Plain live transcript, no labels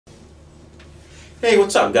Hey,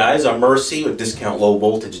 what's up guys? I'm Mercy with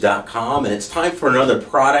DiscountLowVoltage.com, and it's time for another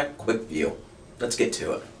product quick view. Let's get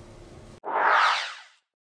to it.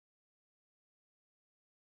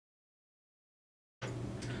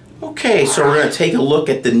 Okay, so we're going to take a look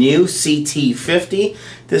at the new CT50.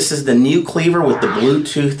 This is the new cleaver with the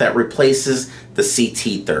Bluetooth that replaces the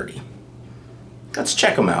CT30. Let's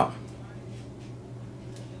check them out.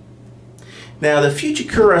 Now the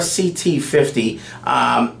Fujikura CT50,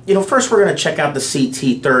 first we're going to check out the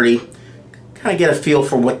CT30, kind of get a feel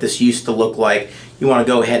for what this used to look like. You want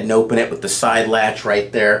to go ahead and open it with the side latch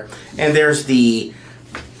right there. And there's the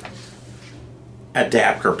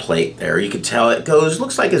adapter plate there. You can tell it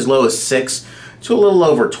looks like as low as 6 to a little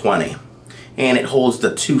over 20. And it holds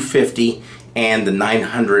the 250 and the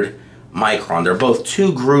 900 micron. They're both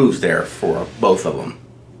 2 grooves there for both of them.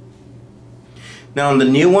 Now on the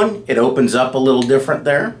new one, it opens up a little different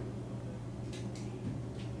there.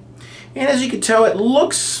 And as you can tell, it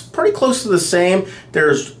looks pretty close to the same.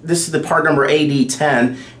 This is the part number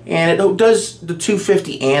AD10, and it does the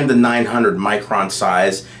 250 and the 900 micron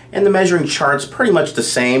size, and the measuring chart's pretty much the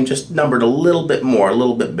same, just numbered a little bit more, a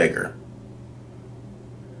little bit bigger.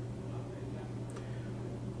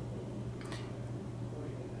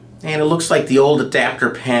 And it looks like the old adapter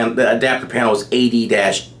panel was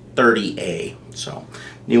AD-30A. So,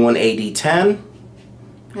 new one AD10.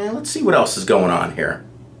 And let's see what else is going on here.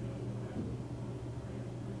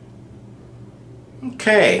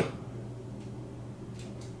 Okay.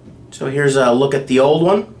 So here's a look at the old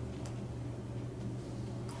one.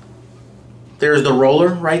 There's the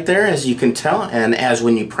roller right there, as you can tell, and as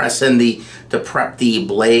when you press in to prep the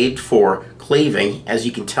blade for cleaving, as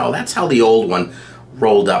you can tell, that's how the old one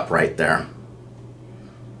rolled up right there.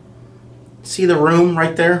 See the room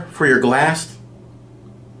right there for your glass?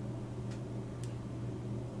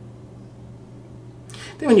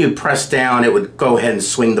 Then when you press down, it would go ahead and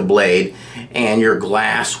swing the blade, and your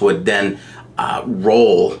glass would then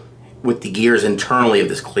roll with the gears internally of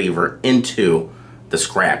this cleaver into the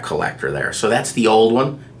scrap collector there. So that's the old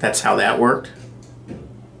one. That's how that worked.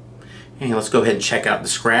 And let's go ahead and check out the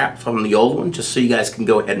scrap from the old one, just so you guys can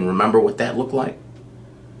go ahead and remember what that looked like.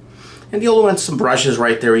 And the old one has some brushes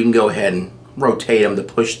right there. You can go ahead and rotate them to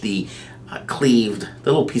push the cleaved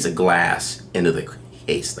little piece of glass into the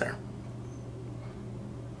case there.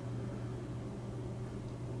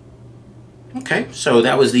 Okay, so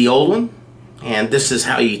that was the old one, and this is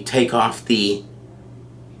how you take off the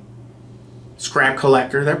scrap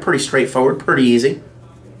collector. They're pretty straightforward, pretty easy.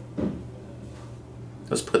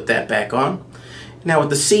 Let's put that back on. Now with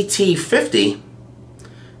the CT50,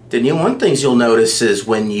 the new one things you'll notice is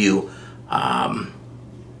when you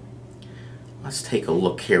let's take a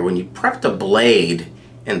look here. When you prep the blade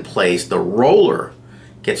in place, the roller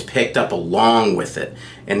gets picked up along with it,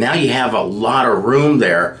 and now you have a lot of room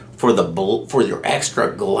there for your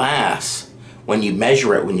extra glass. When you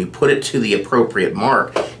measure it, when you put it to the appropriate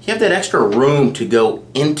mark, you have that extra room to go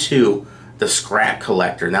into the scrap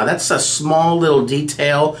collector. Now that's a small little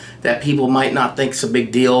detail that people might not think is a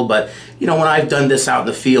big deal, but when I've done this out in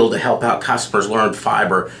the field to help out customers learn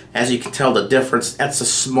fiber, as you can tell the difference, that's a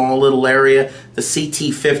small little area. The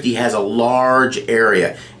CT50 has a large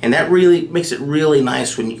area, and that really makes it really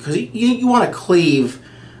nice because you want to cleave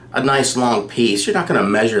a nice long piece. You're not going to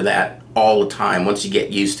measure that all the time once you get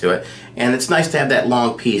used to it, and it's nice to have that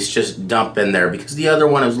long piece just dump in there, because the other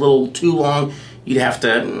one is a little too long. You'd have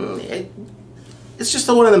to, it's just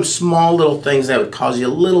one of them small little things that would cause you a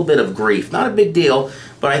little bit of grief. Not a big deal,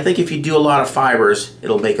 but I think if you do a lot of fibers,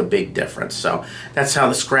 it'll make a big difference. So that's how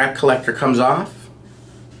the scrap collector comes off.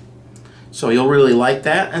 So you'll really like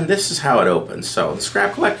that, and this is how it opens. So the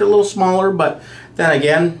scrap collector a little smaller, but then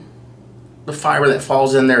again, the fiber that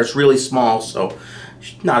falls in there is really small, so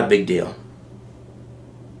not a big deal.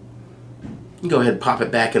 You go ahead and pop it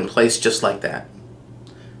back in place just like that.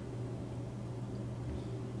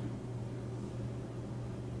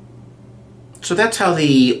 So that's how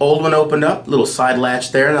the old one opened up, little side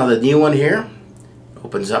latch there. Now the new one here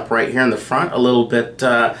opens up right here in the front, a little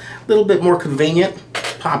bit more convenient.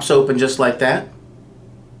 Pops open just like that.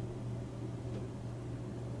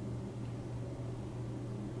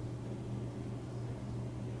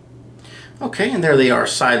 Okay, and there they are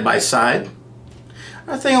side by side.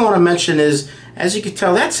 Another thing I want to mention is, as you can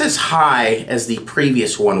tell, that's as high as the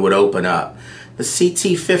previous one would open up. The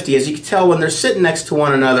CT50, as you can tell, when they're sitting next to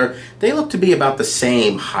one another, they look to be about the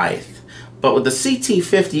same height. But with the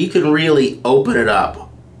CT50, you can really open it up.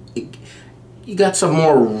 You got some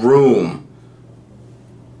more room.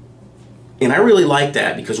 And I really like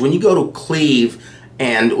that, because when you go to cleave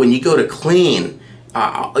and when you go to clean,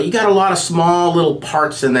 you got a lot of small little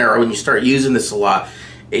parts in there when you start using this a lot.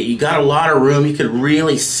 You got a lot of room. You could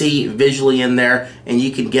really see visually in there, and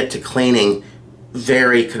you can get to cleaning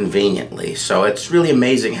very conveniently. So it's really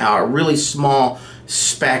amazing how a really small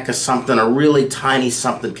speck of something, a really tiny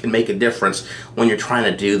something, can make a difference when you're trying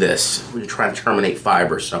to do this, when you're trying to terminate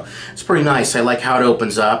fiber. So it's pretty nice. I like how it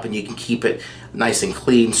opens up, and you can keep it nice and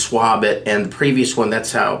clean, swab it. And the previous one,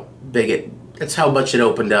 that's how much it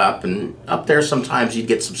opened up, and up there sometimes you'd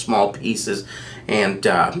get some small pieces, and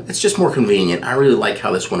it's just more convenient. I really like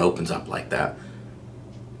how this one opens up like that.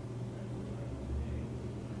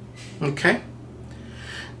 Okay.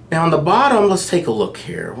 Now on the bottom, let's take a look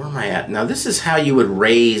here. Where am I at? Now this is how you would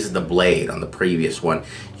raise the blade on the previous one.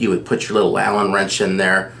 You would put your little Allen wrench in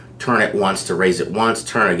there, turn it once to raise it once,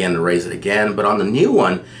 turn it again to raise it again. But on the new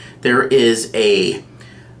one, there is a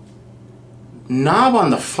knob on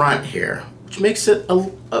the front here, which makes it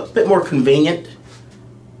a bit more convenient.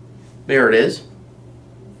 There it is.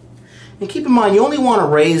 And keep in mind, you only want to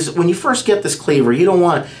raise, when you first get this cleaver, you don't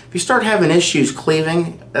want, if you start having issues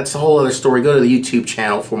cleaving, that's a whole other story. Go to the YouTube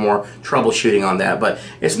channel for more troubleshooting on that. But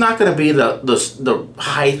it's not going to be the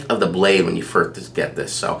height of the blade when you first get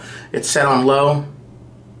this. So it's set on low,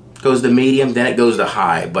 goes to medium, then it goes to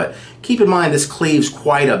high. But keep in mind, this cleaves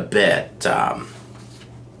quite a bit. And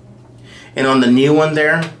on the new one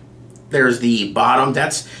there's the bottom.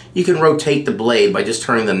 You can rotate the blade by just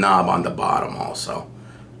turning the knob on the bottom also.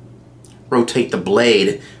 Rotate the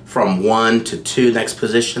blade from 1 to 2, next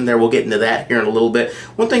position there. We'll get into that here in a little bit.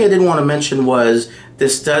 One thing I did want to mention was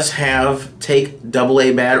this does take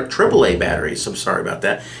AAA batteries, I'm sorry about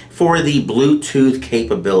that, for the Bluetooth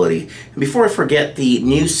capability. And before I forget, the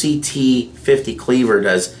new CT50 Cleaver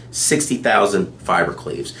does 60,000 fiber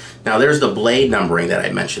cleaves. Now there's the blade numbering that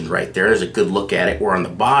I mentioned right there. There's a good look at it, where on the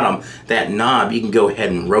bottom, that knob, you can go ahead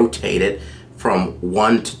and rotate it from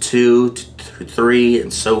 1 to 2 to 3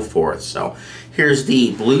 and so forth. So here's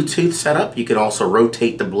the Bluetooth setup. You can also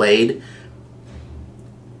rotate the blade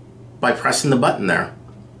by pressing the button there.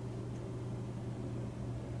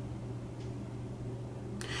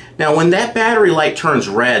 Now when that battery light turns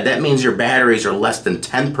red, that means your batteries are less than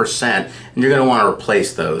 10%, and you're going to want to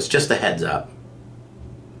replace those. Just a heads up.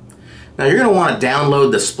 Now you're going to want to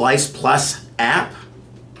download the Splice Plus app,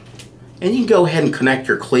 and you can go ahead and connect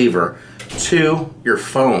your cleaver to your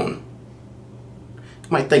phone. You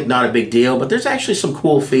might think not a big deal, but there's actually some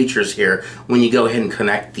cool features here when you go ahead and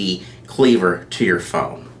connect the cleaver to your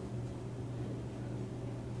phone.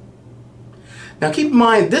 Now keep in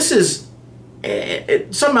mind, this is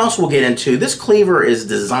something else we'll get into. This cleaver is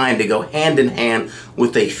designed to go hand in hand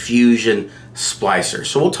with a fusion splicer,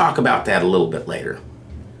 so we'll talk about that a little bit later.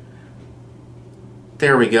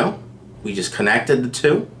 There we go. We just connected the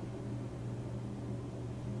two.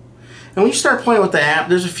 And when you start playing with the app,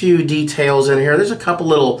 there's a few details in here. There's a couple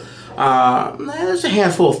little, there's a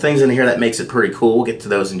handful of things in here that makes it pretty cool. We'll get to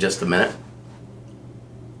those in just a minute.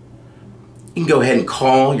 You can go ahead and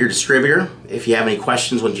call your distributor if you have any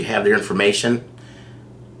questions once you have their information.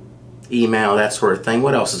 Email, that sort of thing.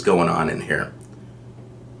 What else is going on in here?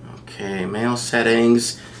 Okay, mail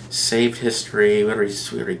settings, saved history. We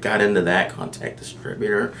already got into that. Contact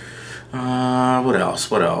distributor. What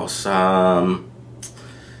else? What else?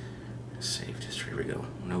 Saved history. Here we go.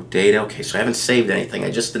 No data. Okay, so I haven't saved anything.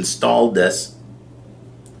 I just installed this.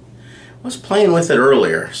 I was playing with it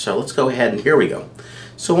earlier, so let's go ahead and here we go.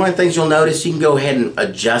 So one of the things you'll notice, you can go ahead and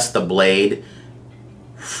adjust the blade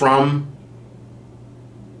from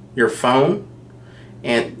your phone.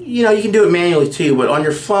 And you know, you can do it manually too, but on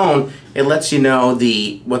your phone, it lets you know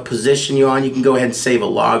what position you're on. You can go ahead and save a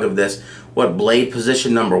log of this, what blade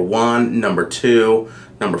position, number 1, number 2,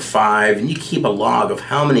 number 5, and you keep a log of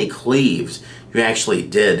how many cleaves you actually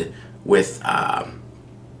did with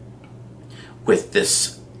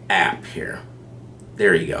this app here.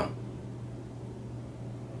 There you go.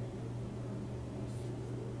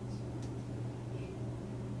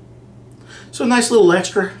 So a nice little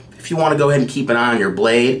extra if you want to go ahead and keep an eye on your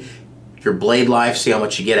blade life, see how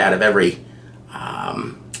much you get out of every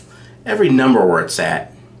number where it's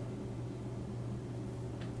at.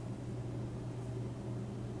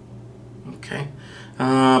 Okay.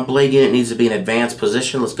 Blade unit needs to be in advanced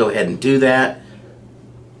position. Let's go ahead and do that.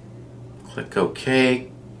 Click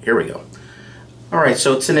OK. Here we go. Alright,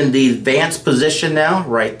 so it's in the advanced position now,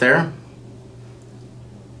 right there.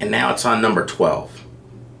 And now it's on number 12.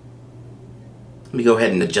 Let me go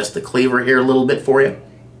ahead and adjust the cleaver here a little bit for you.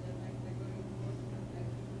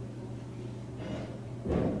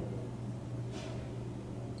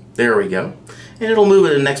 There we go. And it'll move it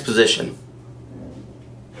to the next position.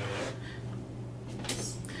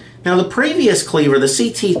 Now Now the previous cleaver, the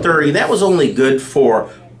CT30, that was only good for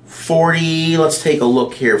 40, let's take a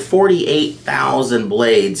look here, 48,000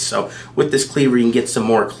 blades. So with this cleaver you can get some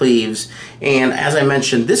more cleaves. And as I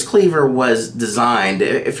mentioned, this cleaver was designed,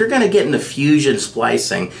 if you're going to get into fusion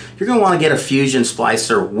splicing, you're going to want to get a fusion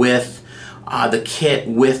splicer with the kit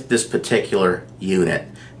with this particular unit,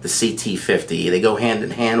 the CT50. They go hand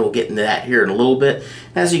in hand. We'll get into that here in a little bit.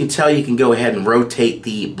 As you can tell, you can go ahead and rotate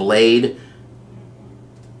the blade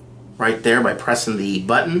right there by pressing the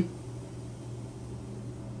button.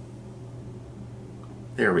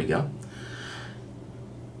 There we go.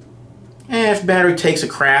 And if battery takes a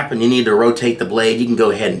crap and you need to rotate the blade, you can go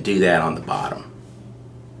ahead and do that on the bottom.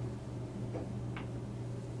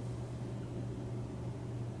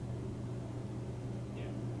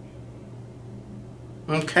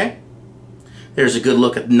 Okay. There's a good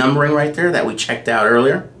look at numbering right there that we checked out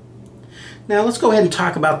earlier. Now let's go ahead and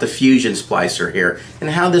talk about the fusion splicer here and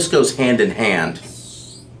how this goes hand in hand.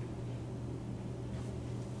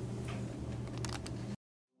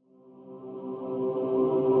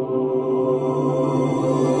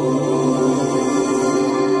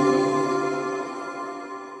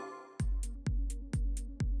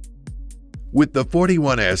 With the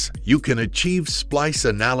 41S, you can achieve splice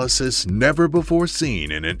analysis never before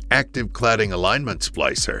seen in an active cladding alignment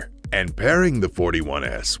splicer. And pairing the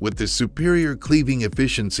 41S with the superior cleaving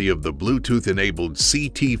efficiency of the Bluetooth-enabled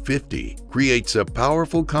CT50 creates a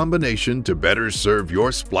powerful combination to better serve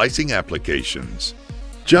your splicing applications.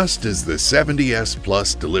 Just as the 70S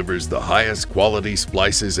Plus delivers the highest quality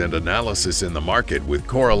splices and analysis in the market with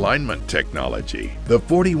core alignment technology, the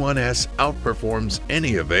 41S outperforms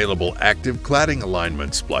any available active cladding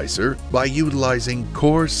alignment splicer by utilizing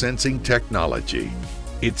core sensing technology.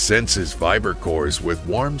 It senses fiber cores with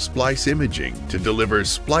warm splice imaging to deliver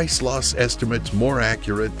splice loss estimates more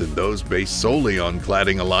accurate than those based solely on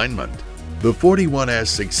cladding alignment. The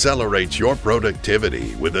 41S accelerates your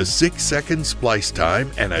productivity with a 6-second splice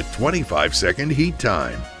time and a 25-second heat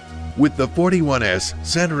time. With the 41S,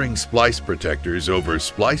 centering splice protectors over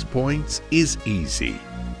splice points is easy.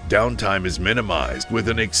 Downtime is minimized with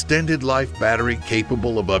an extended life battery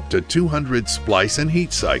capable of up to 200 splice and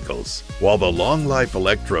heat cycles, while the long life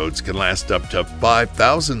electrodes can last up to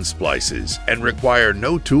 5,000 splices and require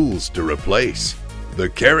no tools to replace. The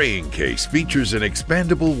carrying case features an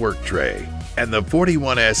expandable work tray, and the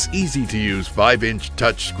 41S easy-to-use 5-inch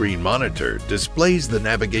touchscreen monitor displays the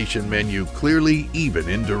navigation menu clearly even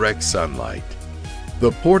in direct sunlight.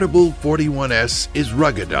 The portable 41S is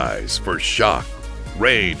ruggedized for shock,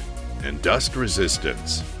 rain, and dust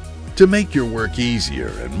resistance. To make your work easier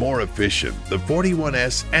and more efficient, the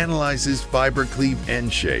 41S analyzes fiber cleave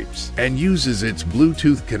end shapes and uses its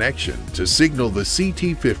Bluetooth connection to signal the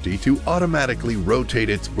CT50 to automatically rotate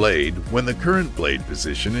its blade when the current blade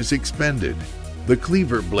position is expended. The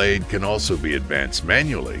cleaver blade can also be advanced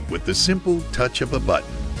manually with the simple touch of a button,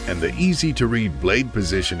 and the easy-to-read blade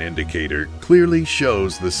position indicator clearly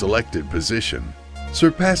shows the selected position.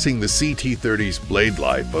 Surpassing the CT30's blade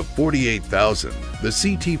life of 48,000, the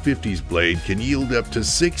CT50's blade can yield up to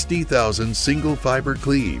 60,000 single fiber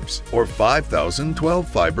cleaves or 5,000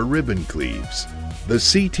 12-fiber ribbon cleaves. The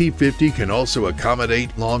CT50 can also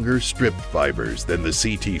accommodate longer stripped fibers than the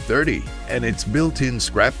CT30, and its built-in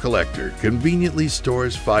scrap collector conveniently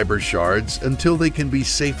stores fiber shards until they can be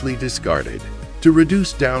safely discarded. To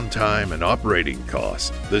reduce downtime and operating costs,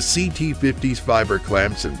 the CT50's fiber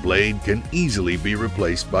clamps and blade can easily be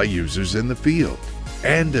replaced by users in the field.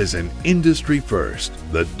 And as an industry first,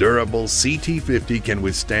 the durable CT50 can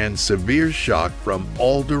withstand severe shock from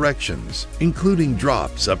all directions, including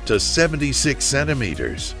drops up to 76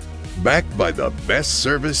 centimeters. Backed by the best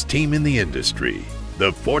service team in the industry,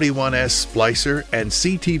 the 41S Splicer and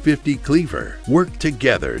CT50 Cleaver work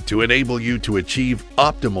together to enable you to achieve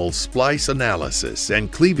optimal splice analysis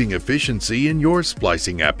and cleaving efficiency in your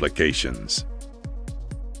splicing applications.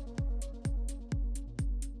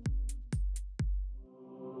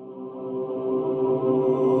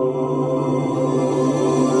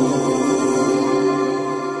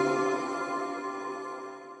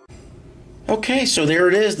 Okay, so there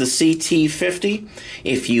it is, the CT50.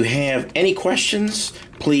 If you have any questions,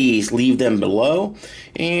 please leave them below.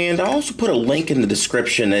 And I'll also put a link in the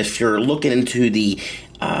description if you're looking into the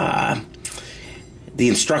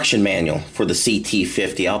instruction manual for the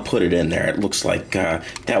CT50. I'll put it in there. It looks like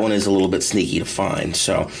that one is a little bit sneaky to find.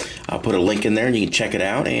 So I'll put a link in there and you can check it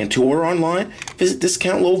out. And to order online, visit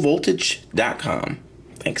discountlowvoltage.com.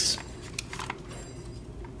 Thanks.